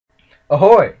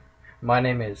Ahoy! My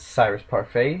name is Cyrus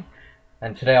Parfait,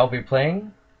 and today I'll be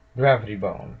playing Gravity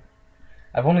Bone.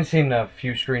 I've only seen a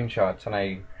few screenshots, and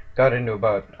I got into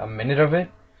about a minute of it,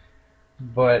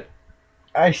 but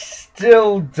I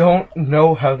still don't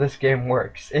know how this game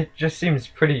works. It just seems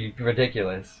pretty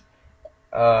ridiculous.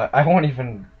 I won't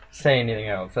even say anything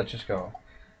else. Let's just go.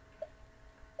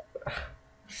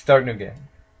 Start new game.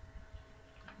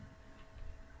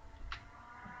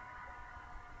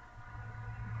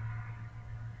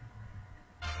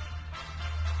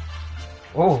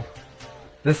 Oh,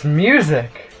 this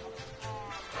music!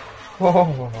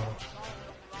 Oh.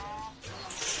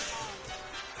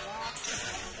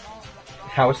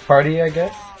 House party, I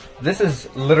guess? This is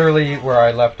literally where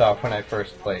I left off when I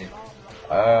first played.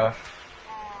 I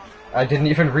didn't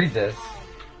even read this.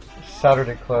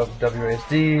 Saturday Club,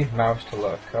 WASD, mouse to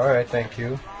look. Alright, thank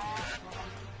you.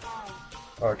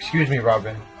 Oh, excuse me,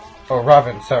 Robin. Oh,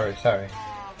 Robin, sorry.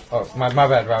 Oh, my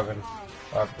bad, Robin.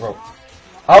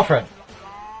 Alfred!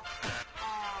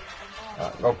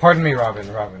 Oh, pardon me, Robin.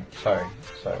 Sorry.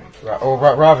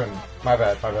 Robin. My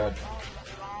bad.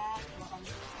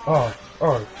 Oh,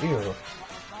 ew.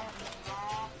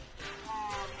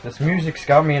 This music's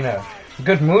got me in a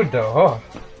good mood, though.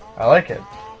 Oh, I like it.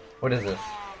 What is this?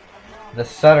 The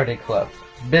Saturday Club.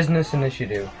 Business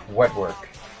initiative. Wet work.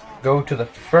 Go to the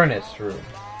furnace room.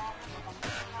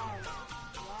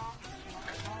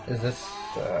 Is this,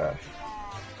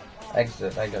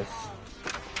 exit, I guess.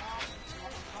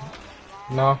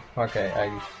 No? Okay,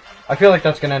 I feel like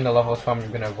that's gonna end the level, so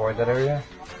I'm gonna avoid that area.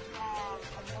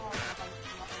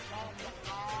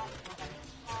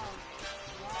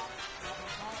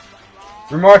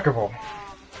 Remarkable.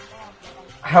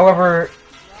 However,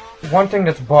 one thing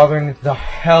that's bothering the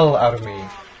hell out of me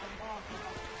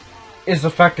is the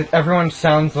fact that everyone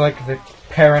sounds like the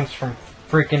parents from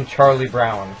freaking Charlie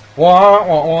Brown. Wah,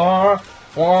 wah, wah,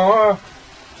 wah.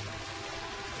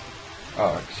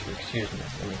 Oh, excuse me.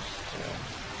 Let me just,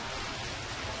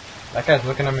 that guy's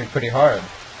looking at me pretty hard.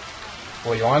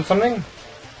 Well, you want something?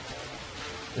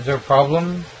 Is there a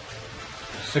problem?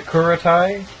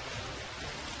 Security?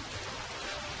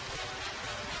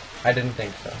 I didn't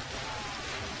think so.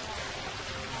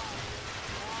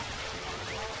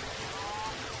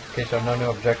 Okay, so no new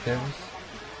objectives.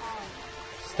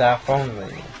 Staff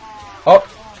only. Oh!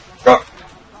 Oh!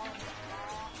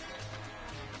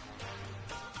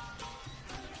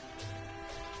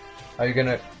 Are you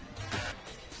gonna...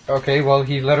 Okay, well,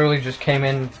 he literally just came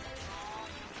in...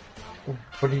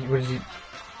 What is he...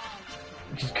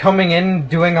 He's coming in,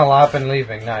 doing a lap, and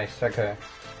leaving. Nice, okay.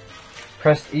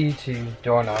 Press E to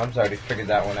doorknobs. I already figured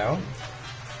that one out.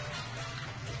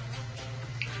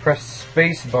 Press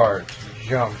spacebar to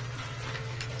jump.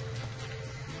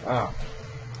 Oh.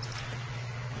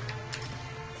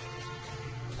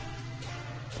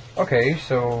 Okay,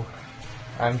 so...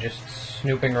 I'm just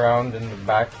snooping around in the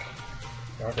back.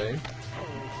 Okay.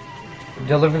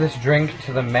 Deliver this drink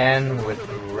to the man with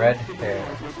red hair.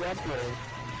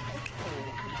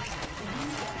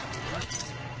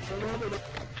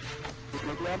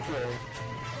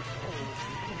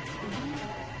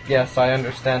 Yes, I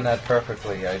understand that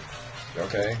perfectly.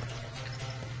 Okay.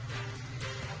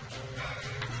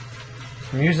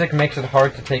 Music makes it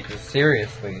hard to take this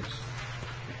seriously.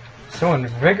 It's so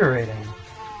invigorating.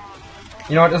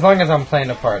 You know what, as long as I'm playing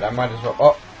a part, I might as well...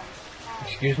 Oh!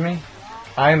 Excuse me?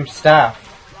 I'm staff.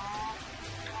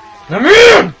 I'm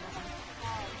in!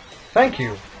 Thank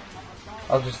you.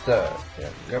 I'll just, yeah,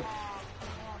 yep.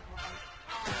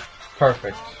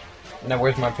 Perfect. Now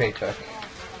where's my paycheck?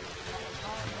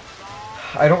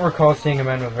 I don't recall seeing a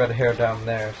man with red hair down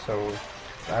there, so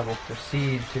I will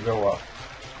proceed to go up.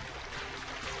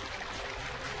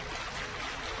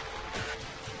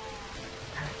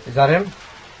 Is that him?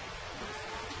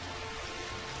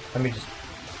 Let me just...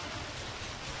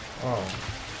 Oh.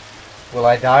 Will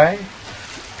I die?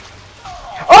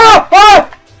 Oh! Ah!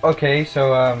 Okay,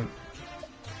 so,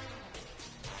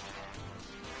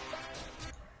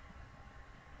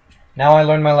 now I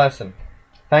learned my lesson.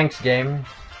 Thanks, game.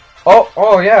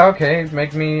 Oh, yeah, okay.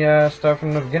 Make me, start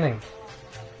from the beginning.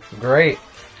 Great.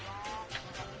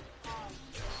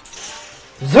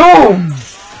 Zoom!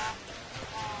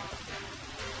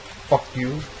 Fuck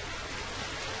you.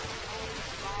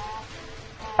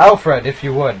 Alfred, if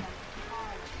you would.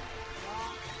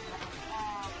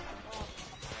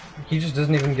 He just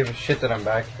doesn't even give a shit that I'm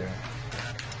back there.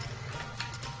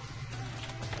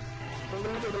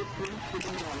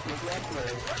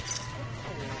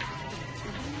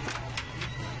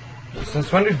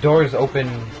 Since when do doors open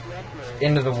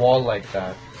into the wall like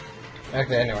that?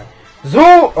 Okay, anyway. Zoo!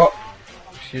 Oh!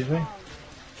 Excuse me?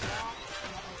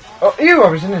 Oh, ew! I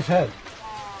was in his head.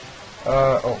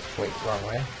 Oh, wait, wrong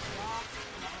way.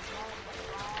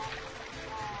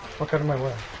 Fuck out of my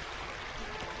way.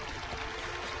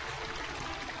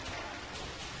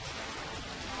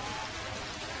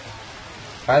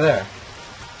 Hi there.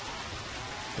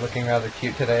 Looking rather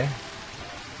cute today.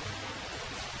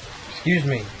 Excuse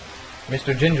me,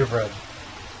 Mr. Gingerbread.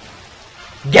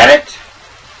 Get it?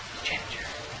 Ginger.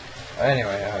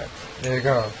 Anyway, alright. There you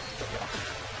go.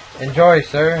 Enjoy,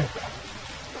 sir.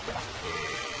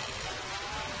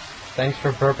 Thanks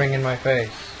for burping in my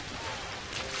face.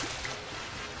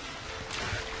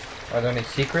 Are there any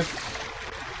secrets?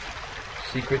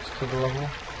 Secrets to the level?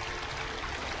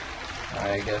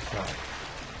 I guess not.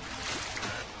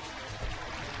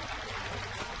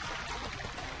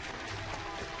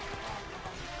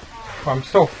 I'm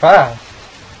so fast.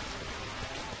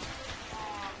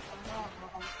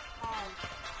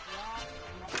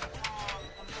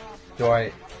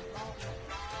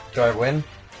 Do I win?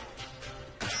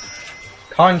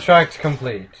 Contract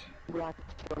complete.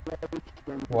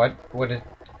 What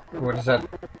is that?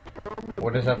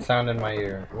 What does that sound in my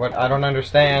ear? What? I don't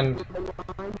understand.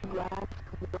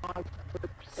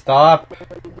 Stop.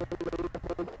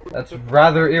 That's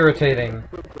rather irritating.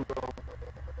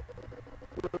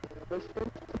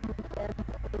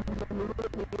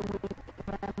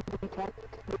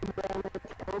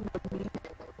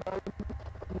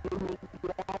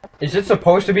 Is it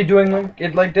supposed to be doing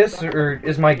it like this, or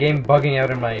is my game bugging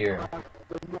out in my ear?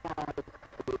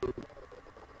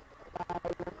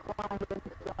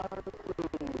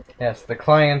 Yes, the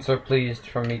clients are pleased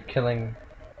for me killing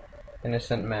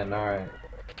innocent men. Alright.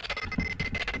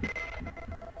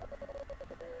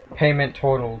 Payment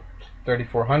total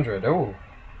 3,400. Oh.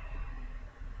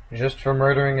 Just for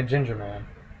murdering a ginger man.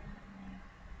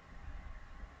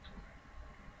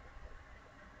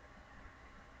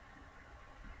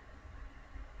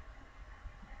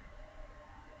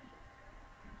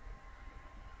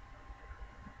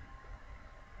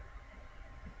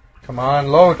 Come on,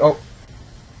 load. Oh.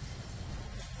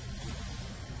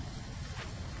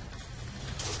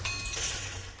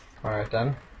 Alright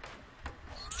then.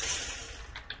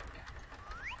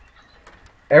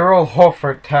 Errol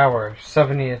Hoffert Tower,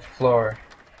 70th floor.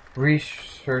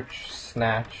 Research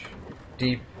snatch.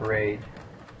 Deep raid.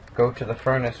 Go to the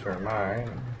furnace room. Alright.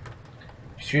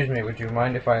 Excuse me, would you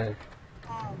mind if I...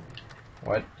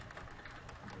 What?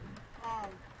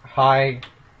 Hi.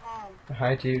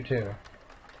 Hi to you too.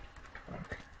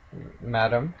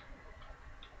 Madam.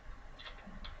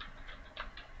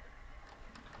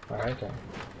 Alright then.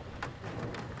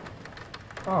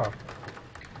 Oh.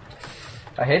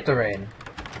 I hate the rain.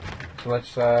 So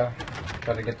let's try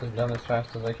to get this done as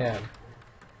fast as I can.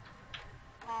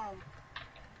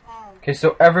 Okay,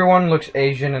 so everyone looks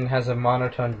Asian and has a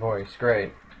monotone voice.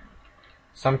 Great.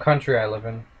 Some country I live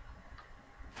in.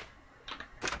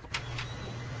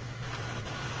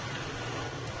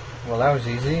 Well, that was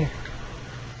easy.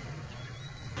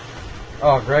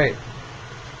 Oh, great.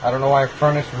 I don't know why a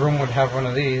furnace room would have one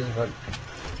of these, but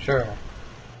sure.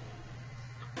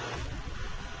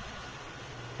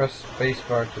 Press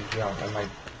spacebar to jump. I might,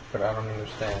 but I don't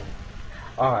understand.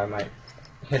 Oh, I might.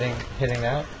 Hitting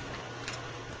that?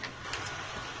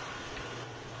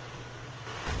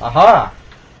 Aha!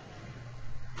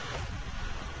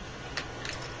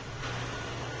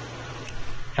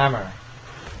 Hammer.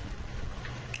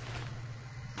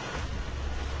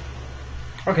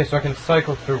 Okay, so I can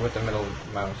cycle through with the middle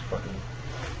mouse button.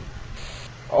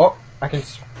 Oh, I can...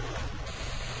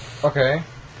 Okay.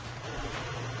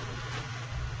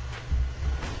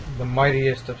 The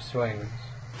mightiest of swings.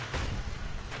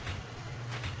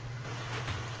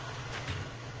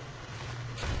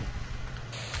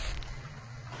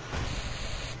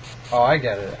 Oh, I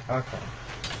get it. Okay.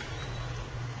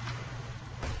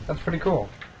 That's pretty cool.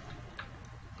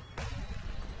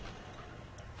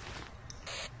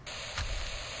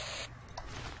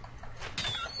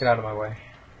 Get out of my way.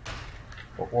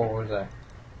 What was that?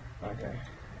 Okay.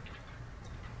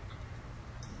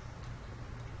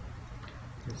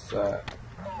 It's, of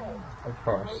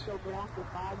course.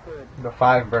 The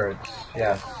 5 birds,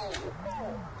 yes.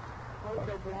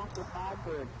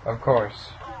 Of course.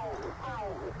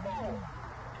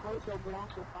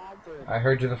 I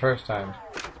heard you the first time.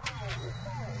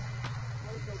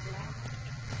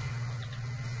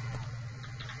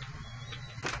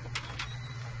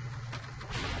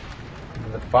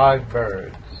 The 5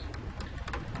 birds.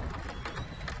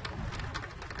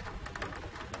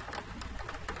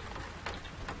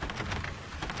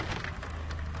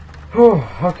 Whew,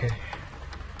 okay.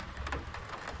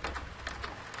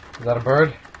 Is that a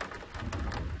bird?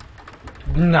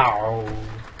 No.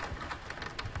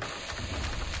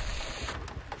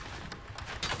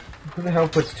 Who the hell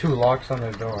puts 2 locks on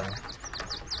their door?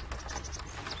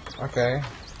 Okay.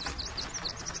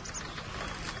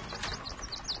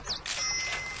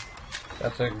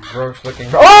 That's a gross looking.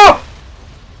 Oh!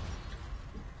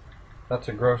 That's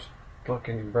a gross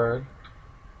looking bird.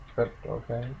 But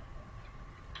okay.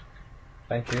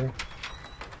 Thank you.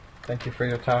 Thank you for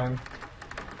your time.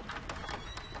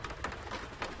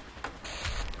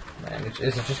 Man,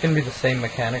 is it just gonna be the same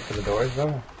mechanic for the doors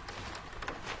though?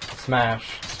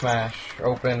 Smash, smash,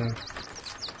 open.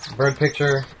 Bird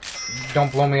picture.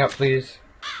 Don't blow me up, please.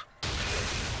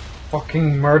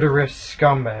 Fucking murderous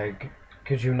scumbag.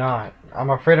 Could you not? I'm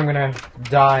afraid I'm gonna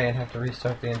die and have to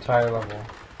restart the entire level.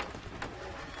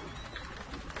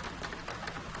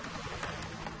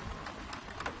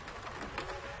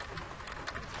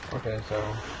 Okay,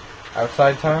 so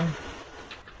outside time?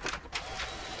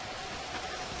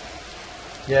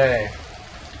 Yay.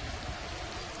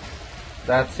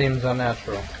 That seems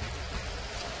unnatural.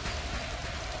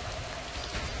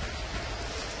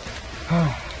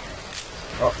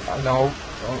 Oh, no.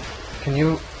 Oh, can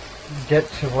you get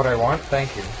to what I want?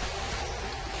 Thank you.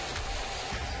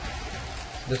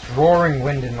 This roaring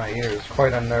wind in my ears is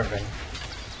quite unnerving.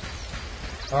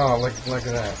 Oh, look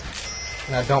at that.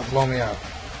 Now don't blow me up.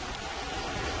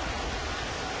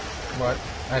 What?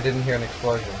 I didn't hear an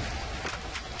explosion.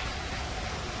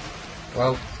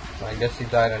 Well, I guess he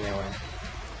died anyway.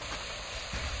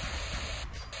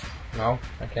 No,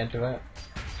 I can't do that.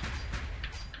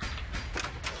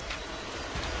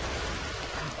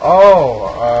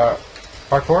 Oh,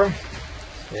 parkour?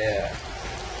 Yeah.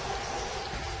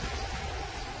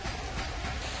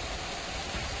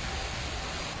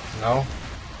 No?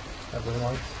 That doesn't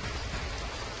work?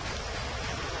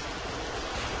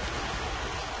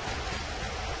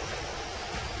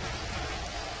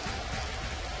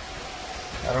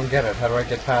 I don't get it. How do I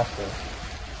get past this?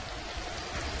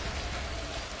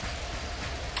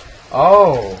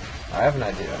 Oh! I have an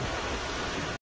idea.